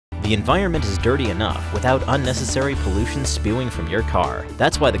The environment is dirty enough without unnecessary pollution spewing from your car.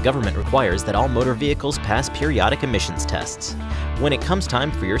 That's why the government requires that all motor vehicles pass periodic emissions tests. When it comes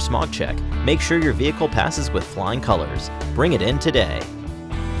time for your smog check, make sure your vehicle passes with flying colors. Bring it in today.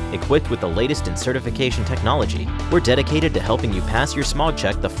 Equipped with the latest in certification technology, we're dedicated to helping you pass your smog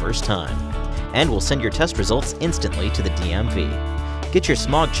check the first time. And we'll send your test results instantly to the DMV. Get your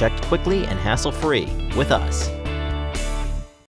smog checked quickly and hassle-free with us.